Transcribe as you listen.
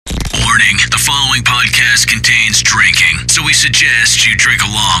following podcast contains drinking, so we suggest you drink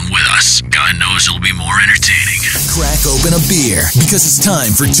along with us. God knows it'll be more entertaining. Crack open a beer, because it's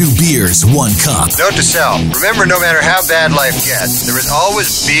time for 2 beers, 1 cup. Note to self, remember, no matter how bad life gets, there is always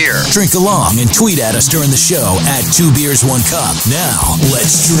beer. Drink along and tweet at us during the show at 2 beers, 1 cup. Now,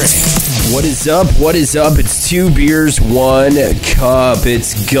 let's drink. What is up? What is up? It's 2 beers, 1 cup.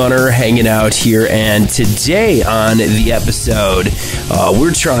 It's Gunner hanging out here, and today on the episode,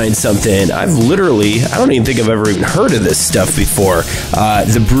 we're trying something I don't even think I've ever even heard of this stuff before.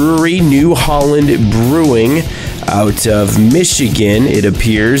 The brewery, New Holland Brewing, out of Michigan, it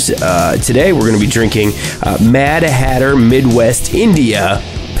appears. Today we're going to be drinking Mad Hatter Midwest India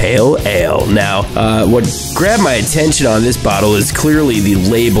Pale Ale. Now, what grabbed my attention on this bottle is clearly the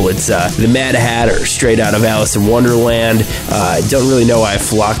label. It's the Mad Hatter, straight out of Alice in Wonderland. Don't really know why I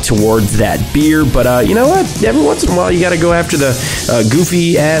flocked towards that beer, but you know what? Every once in a while, you got to go after the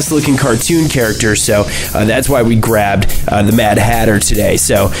goofy-ass-looking cartoon character, so that's why we grabbed the Mad Hatter today.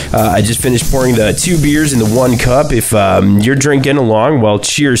 So I just finished pouring the 2 beers in the 1 cup. If you're drinking along, well,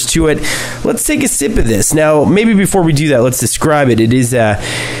 cheers to it. Let's take a sip of this. Now, maybe before we do that, let's describe it. It is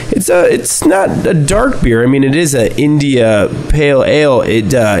it's not a dark beer. I mean, it is an India Pale Ale.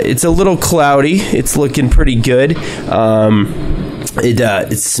 It's a little cloudy. It's looking pretty good.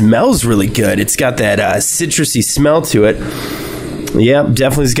 It smells really good. It's got that citrusy smell to it. Yeah,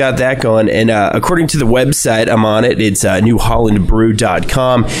 definitely's got that going. And according to the website I'm on it's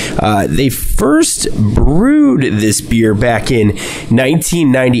newhollandbrew.com. They first brewed this beer back in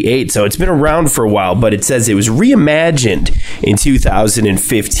 1998, so it's been around for a while, but it says it was reimagined in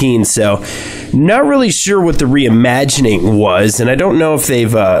 2015, so not really sure what the reimagining was, and I don't know if they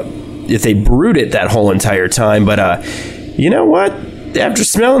brewed it that whole entire time, but you know what? After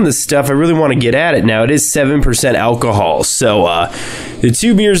smelling this stuff, I really want to get at it now. It is 7% alcohol, so the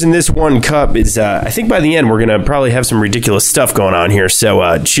 2 beers in this 1 cup is, I think by the end, we're going to probably have some ridiculous stuff going on here.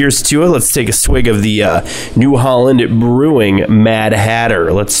 So cheers to it. Let's take a swig of the New Holland Brewing Mad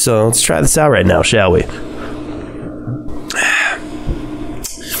Hatter. Let's try this out right now, shall we?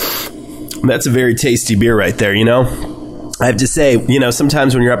 That's a very tasty beer right there, you know? I have to say, you know,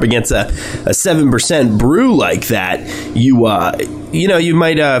 sometimes when you're up against a 7% brew like that, you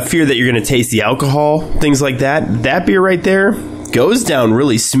might fear that you're going to taste the alcohol, things like that. That beer right there goes down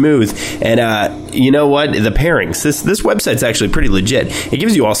really smooth. And you know what? The pairings. This website's actually pretty legit. It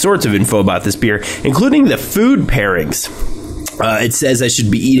gives you all sorts of info about this beer, including the food pairings. It says I should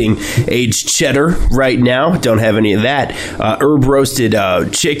be eating aged cheddar right now. Don't have any of that. Herb roasted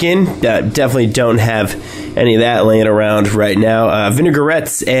chicken. Definitely don't have any of that laying around right now.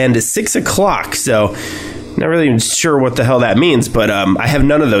 Vinaigrettes and 6 o'clock. So not really even sure what the hell that means, but I have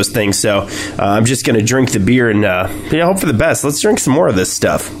none of those things. So I'm just going to drink the beer and hope for the best. Let's drink some more of this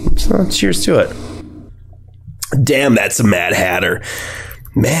stuff. So, cheers to it. Damn, that's a Mad Hatter.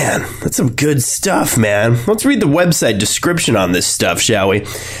 Man, that's some good stuff, man. Let's read the website description on this stuff, shall we?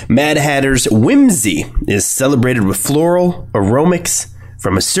 Mad Hatter's whimsy is celebrated with floral aromatic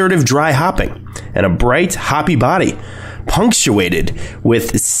from assertive dry hopping and a bright, hoppy body, punctuated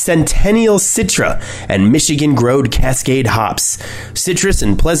with Centennial Citra and Michigan-growed Cascade hops. Citrus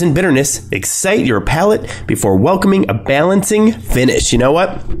and pleasant bitterness excite your palate before welcoming a balancing finish. You know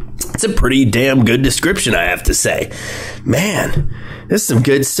what? It's a pretty damn good description, I have to say. Man, this is some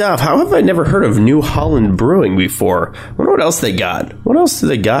good stuff. How have I never heard of New Holland Brewing before? I wonder what else they got. What else do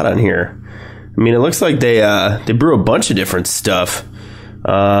they got on here? I mean, it looks like they brew a bunch of different stuff.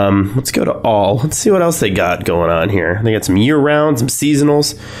 Let's go to all. Let's see what else they got going on here. They got some year-round, some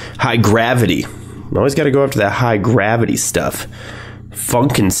seasonals, high gravity. Always got to go after that high gravity stuff.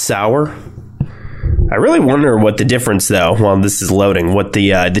 Funk and sour. I really wonder what the difference, though, while this is loading, what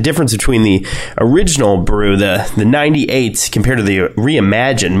the difference between the original brew, the 98 compared to the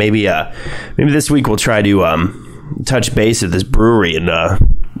reimagined. Maybe this week we'll try to touch base at this brewery and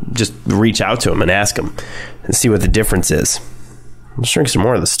just reach out to them and ask them and see what the difference is. Let's drink some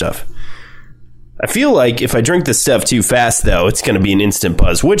more of this stuff. I feel like if I drink this stuff too fast, though, it's going to be an instant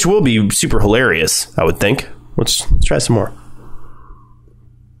buzz, which will be super hilarious, I would think. Let's try some more.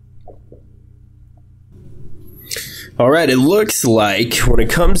 All right, it looks like when it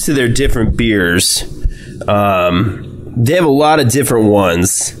comes to their different beers, they have a lot of different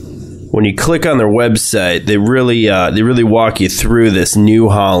ones. When you click on their website, they really walk you through this New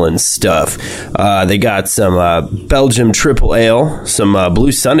Holland stuff. They got some Belgium Triple Ale, some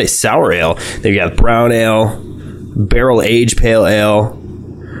Blue Sunday Sour Ale. They got Brown Ale, Barrel Aged Pale Ale,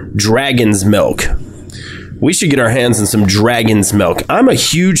 Dragon's Milk, We should get our hands on some Dragon's Milk. I'm a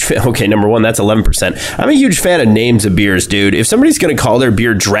huge fan. Okay, number one, that's 11%. I'm a huge fan of names of beers, dude. If somebody's going to call their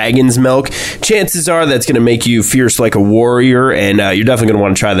beer Dragon's Milk, chances are that's going to make you fierce like a warrior, and you're definitely going to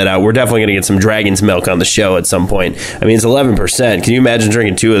want to try that out. We're definitely going to get some Dragon's Milk on the show at some point. I mean, it's 11%. Can you imagine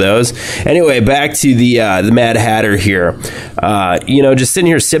drinking 2 of those? Anyway, back to the Mad Hatter here. Just sitting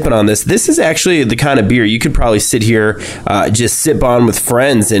here sipping on this. This is actually the kind of beer you could probably sit here, just sip on with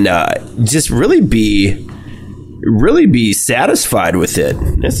friends, and just really be satisfied with it.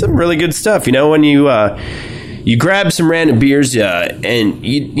 It's some really good stuff. When you grab some random beers, and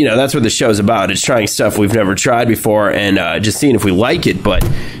that's what the show's about. It's trying stuff we've never tried before, and just seeing if we like it. But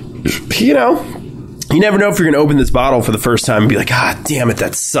you never know if you're going to open this bottle for the first time and be like, damn it,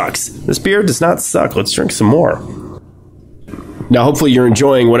 that sucks. This beer does not suck. Let's drink some more. Now, hopefully you're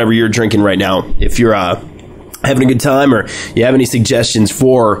enjoying whatever you're drinking right now. If you're having a good time, or you have any suggestions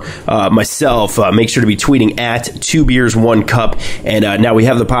for myself, make sure to be tweeting at 2 Beers 1 Cup. And now we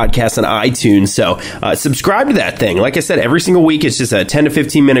have the podcast on iTunes, so subscribe to that thing. Like I said, every single week it's just a 10 to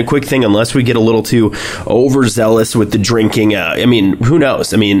 15 minute quick thing, unless we get a little too overzealous with the drinking. Who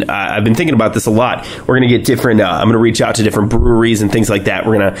knows? I've been thinking about this a lot. We're going to get different, I'm going to reach out to different breweries and things like that.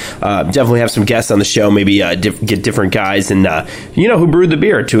 We're going to definitely have some guests on the show, maybe get different guys and who brewed the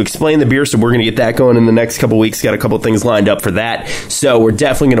beer to explain the beer. So we're going to get that going in the next couple weeks. Got a couple things lined up for that, so we're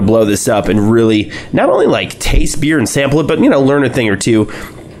definitely going to blow this up and really not only like taste beer and sample it, but learn a thing or two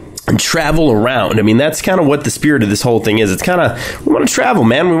and travel around. That's kind of what the spirit of this whole thing is. It's kind of, we want to travel,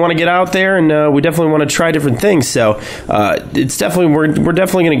 man. We want to get out there, and we definitely want to try different things. So it's definitely, we're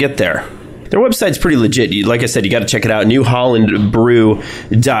definitely going to get there. Their website's pretty legit. Like I said, you got to check it out.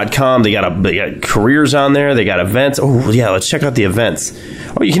 NewHollandBrew.com. They got careers on there. They got events. Oh, yeah, let's check out the events.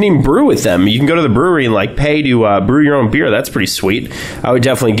 Oh, you can even brew with them. You can go to the brewery and pay to brew your own beer. That's pretty sweet. I would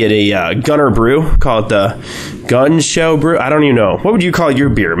definitely get a Gunner brew. Call it the Gun Show Brew. I don't even know. What would you call your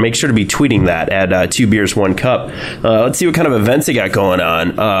beer? Make sure to be tweeting that at 2 Beers 1 Cup. Let's see what kind of events they got going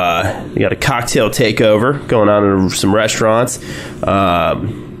on. You got a cocktail takeover going on in some restaurants.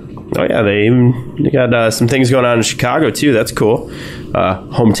 Oh, yeah, they got some things going on in Chicago, too. That's cool.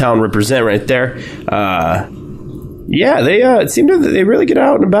 Hometown represent right there. It seemed they really get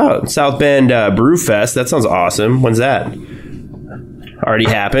out and about. South Bend Brew Fest. That sounds awesome. When's that? Already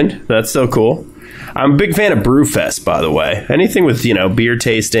happened. That's so cool. I'm a big fan of Brewfest, by the way. Anything with, beer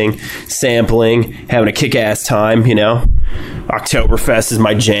tasting, sampling, having a kick-ass time, Oktoberfest is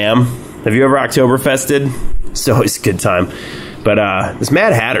my jam. Have you ever Oktoberfested? It's always a good time. But this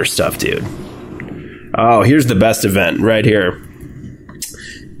Mad Hatter stuff, dude. Oh, here's the best event right here.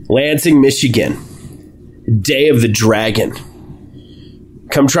 Lansing, Michigan. Day of the Dragon.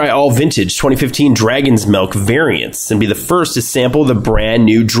 Come try all vintage 2015 Dragon's Milk variants and be the first to sample the brand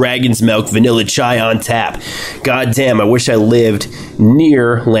new Dragon's Milk Vanilla Chai on tap. God damn, I wish I lived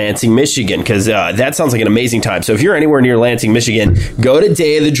near Lansing, Michigan, because that sounds like an amazing time. So if you're anywhere near Lansing, Michigan, go to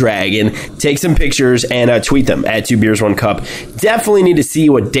Day of the Dragon, take some pictures, and tweet them at 2 Beers 1 Cup. Definitely need to see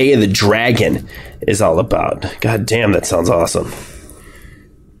what Day of the Dragon is all about. God damn, that sounds awesome.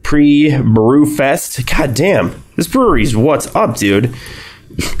 Pre-Brew Fest. God damn, this brewery's what's up, dude.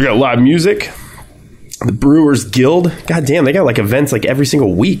 We got live music. The Brewers Guild. God damn, they got events every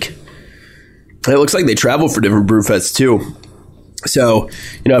single week. It looks like they travel for different brew fests too. So,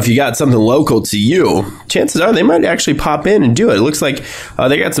 if you got something local to you, chances are they might actually pop in and do it. It looks like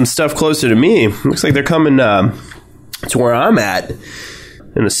they got some stuff closer to me. It looks like they're coming to where I'm at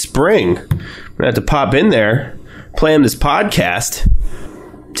in the spring. I'm going to have to pop in there, play them this podcast.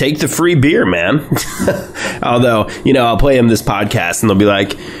 Take the free beer, man. Although, I'll play them this podcast and they'll be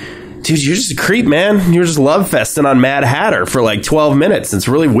like, dude, you're just a creep, man. You're just love festing on Mad Hatter for 12 minutes. It's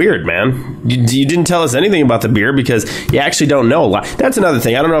really weird, man. You didn't tell us anything about the beer because you actually don't know a lot. That's another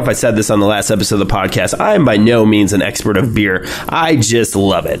thing. I don't know if I said this on the last episode of the podcast. I am by no means an expert of beer. I just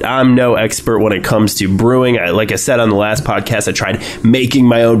love it. I'm no expert when it comes to brewing. Like I said on the last podcast, I tried making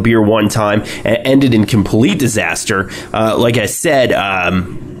my own beer one time and it ended in complete disaster. Like I said,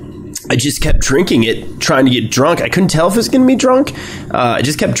 I just kept drinking it, trying to get drunk. I couldn't tell if it was going to be drunk. I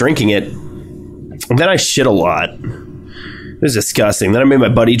just kept drinking it. And then I shit a lot. It was disgusting. Then I made my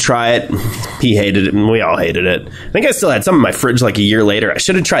buddy try it. He hated it, and we all hated it. I think I still had some in my fridge a year later. I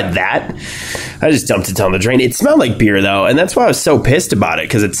should have tried that. I just dumped it down the drain. It smelled like beer, though, and that's why I was so pissed about it,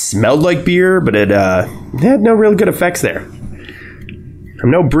 because it smelled like beer, but it had no real good effects there.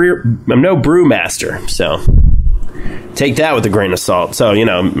 I'm no brew master, so take that with a grain of salt. So,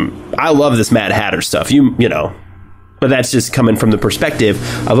 I love this Mad Hatter stuff, but that's just coming from the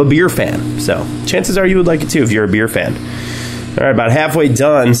perspective of a beer fan. So chances are you would like it too if you're a beer fan. All right, about halfway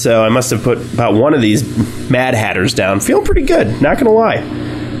done, so I must have put about one of these Mad Hatters down. Feeling pretty good, not gonna lie.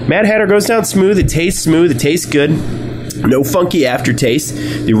 Mad Hatter goes down smooth. It tastes smooth. It tastes good. No funky aftertaste.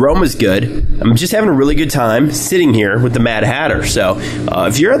 The aroma's good. I'm just having a really good time sitting here with the Mad Hatter. So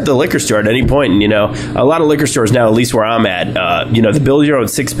if you're at the liquor store at any point, and a lot of liquor stores now, at least where I'm at, the build your own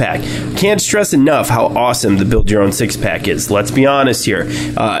six pack. Can't stress enough how awesome the build your own six pack is. Let's be honest here.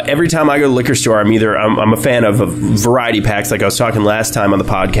 Every time I go to the liquor store, I'm a fan of variety packs, like I was talking last time on the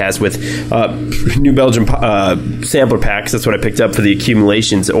podcast with New Belgium sampler packs. That's what I picked up for the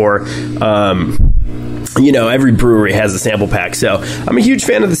accumulations, or every brewery has a sample pack. So I'm a huge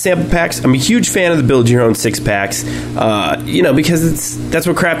fan of the sample packs. I'm a huge fan of the build your own six packs, because that's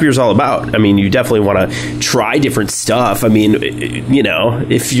what craft beer is all about. I mean, you definitely want to try different stuff. I mean,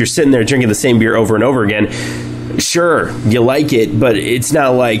 if you're sitting there drinking the same beer over and over again, sure, you like it, but it's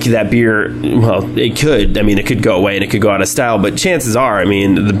not like that beer, well, it could go away and it could go out of style, but chances are,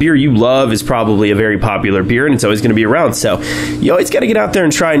 the beer you love is probably a very popular beer and it's always going to be around, so you always got to get out there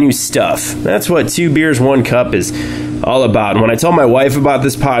and try new stuff. That's what 2 Beers, 1 Cup is all about. And when I told my wife about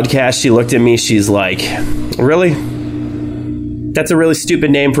this podcast, she looked at me, she's like, really? That's a really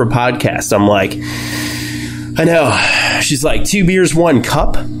stupid name for a podcast. I'm like, I know. She's like, 2 Beers, 1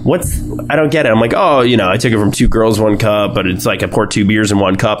 Cup? I don't get it. I'm like, I took it from 2 girls, 1 cup, but it's like I pour 2 beers in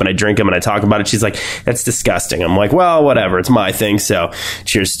 1 cup and I drink them and I talk about it. She's like, that's disgusting. I'm like, well, whatever. It's my thing. So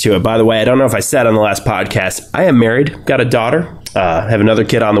cheers to it. By the way, I don't know if I said on the last podcast, I am married, got a daughter, have another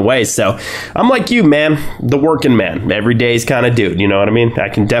kid on the way. So I'm like you, man, the working man, every day's kind of dude. You know what I mean? I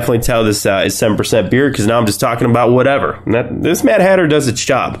can definitely tell this is 7% beer because now I'm just talking about whatever. And this Mad Hatter does its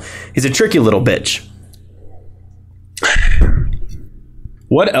job. He's a tricky little bitch.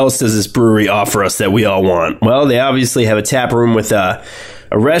 What else does this brewery offer us that we all want? Well, they obviously have a tap room with a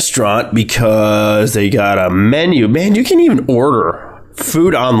restaurant because they got a menu. Man, you can even order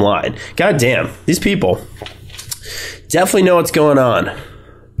food online. God damn, these people definitely know what's going on.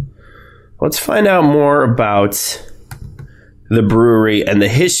 Let's find out more about the brewery and the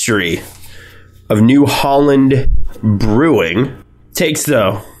history of New Holland Brewing. Takes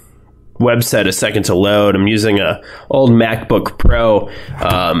the website a second to load. I'm using a old MacBook Pro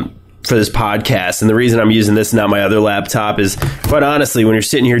for this podcast, and the reason I'm using this, not my other laptop, is quite honestly, when you're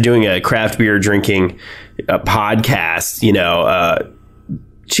sitting here doing a craft beer drinking podcast,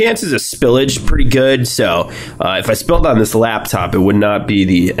 chances of spillage pretty good. So if I spilled on this laptop, it would not be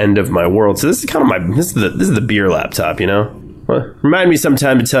the end of my world. So this is kind of this is the beer laptop, Well, remind me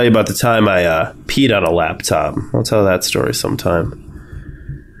sometime to tell you about the time I peed on a laptop. I'll tell that story sometime.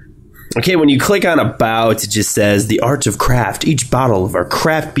 Okay, when you click on About, it just says, The Art of Craft. Each bottle of our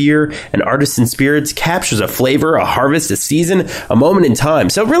craft beer and artisan spirits captures a flavor, a harvest, a season, a moment in time.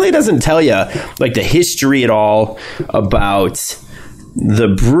 So it really doesn't tell you, like, the history at all about the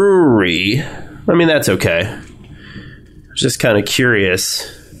brewery. That's okay. I was just kind of curious.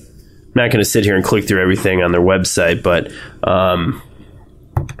 I'm not going to sit here and click through everything on their website, but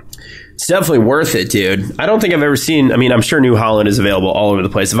it's definitely worth it, dude. I don't think I've ever seen... I'm sure New Holland is available all over the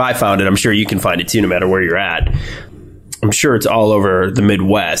place. If I found it, I'm sure you can find it too, no matter where you're at. I'm sure it's all over the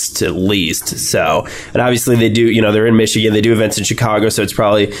Midwest, at least. So, and obviously they do, they're in Michigan. They do events in Chicago, so it's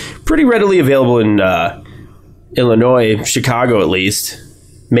probably pretty readily available in Illinois, Chicago at least.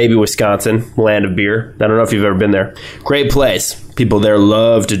 Maybe Wisconsin, land of beer. I don't know if you've ever been there. Great place. People there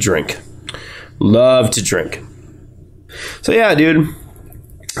love to drink. Love to drink. So yeah, dude.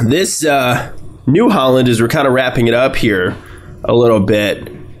 This New Holland, as we're kind of wrapping it up here a little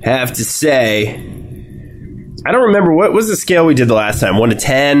bit, have to say, I don't remember, what was the scale we did the last time? 1 to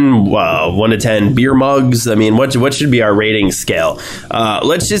 10? 1 to 10 beer mugs? What should be our rating scale?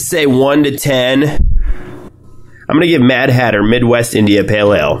 Let's just say 1 to 10. I'm going to give Mad Hatter Midwest India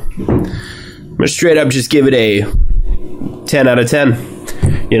Pale Ale. I'm going to straight up just give it a 10 out of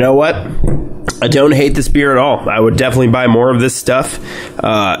 10. You know what? I don't hate this beer at all. I would definitely buy more of this stuff.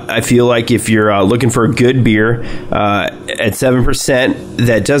 I feel like if you're looking for a good beer at 7%,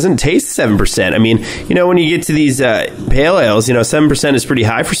 that doesn't taste 7%. When you get to these pale ales, 7% is pretty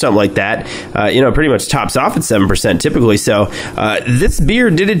high for something like that. Pretty much tops off at 7% typically. So this beer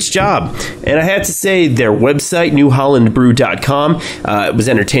did its job. And I have to say, their website, newhollandbrew.com, it was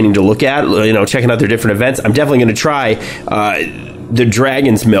entertaining to look at, checking out their different events. I'm definitely going to try the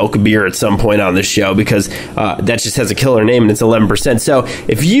Dragon's Milk beer at some point on the show because that just has a killer name and it's 11%. So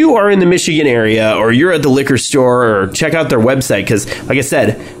if you are in the Michigan area or you're at the liquor store, or check out their website because, like I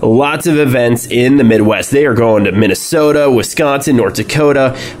said, lots of events in the Midwest. They are going to Minnesota, Wisconsin, North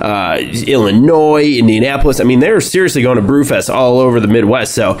Dakota, Illinois, Indianapolis. I mean, they're seriously going to Brewfest all over the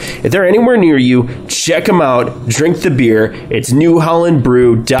Midwest. So if they're anywhere near you, check them out. Drink the beer. It's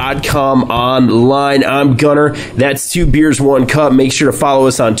newhollandbrew.com online. I'm Gunner. That's 2 Beers 1 Cup. Make sure to follow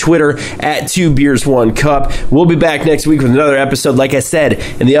us on Twitter at 2 Beers 1 Cup. We'll be back next week with another episode. Like I said,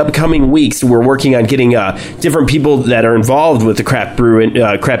 in the upcoming weeks, we're working on getting different people that are involved with the craft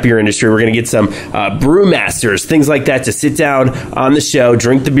beer industry. We're going to get some brewmasters, things like that, to sit down on the show,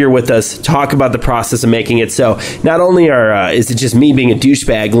 drink the beer with us, talk about the process of making it. So not only is it just me being a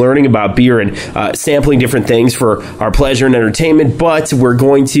douchebag learning about beer and sampling different things for our pleasure and entertainment, but we're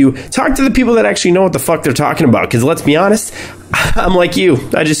going to talk to the people that actually know what the fuck they're talking about. Because let's be honest, I'm like you.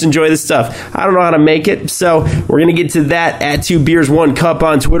 I just enjoy this stuff. I don't know how to make it, so we're going to get to that at 2 Beers 1 Cup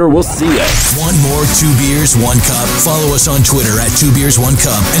on Twitter. We'll see ya. Want more 2 Beers 1 Cup? Follow us on Twitter at 2 Beers 1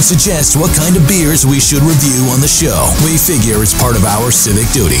 Cup and suggest what kind of beers we should review on the show. We figure it's part of our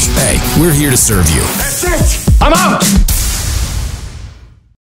civic duty. Hey, we're here to serve you. That's it! I'm out!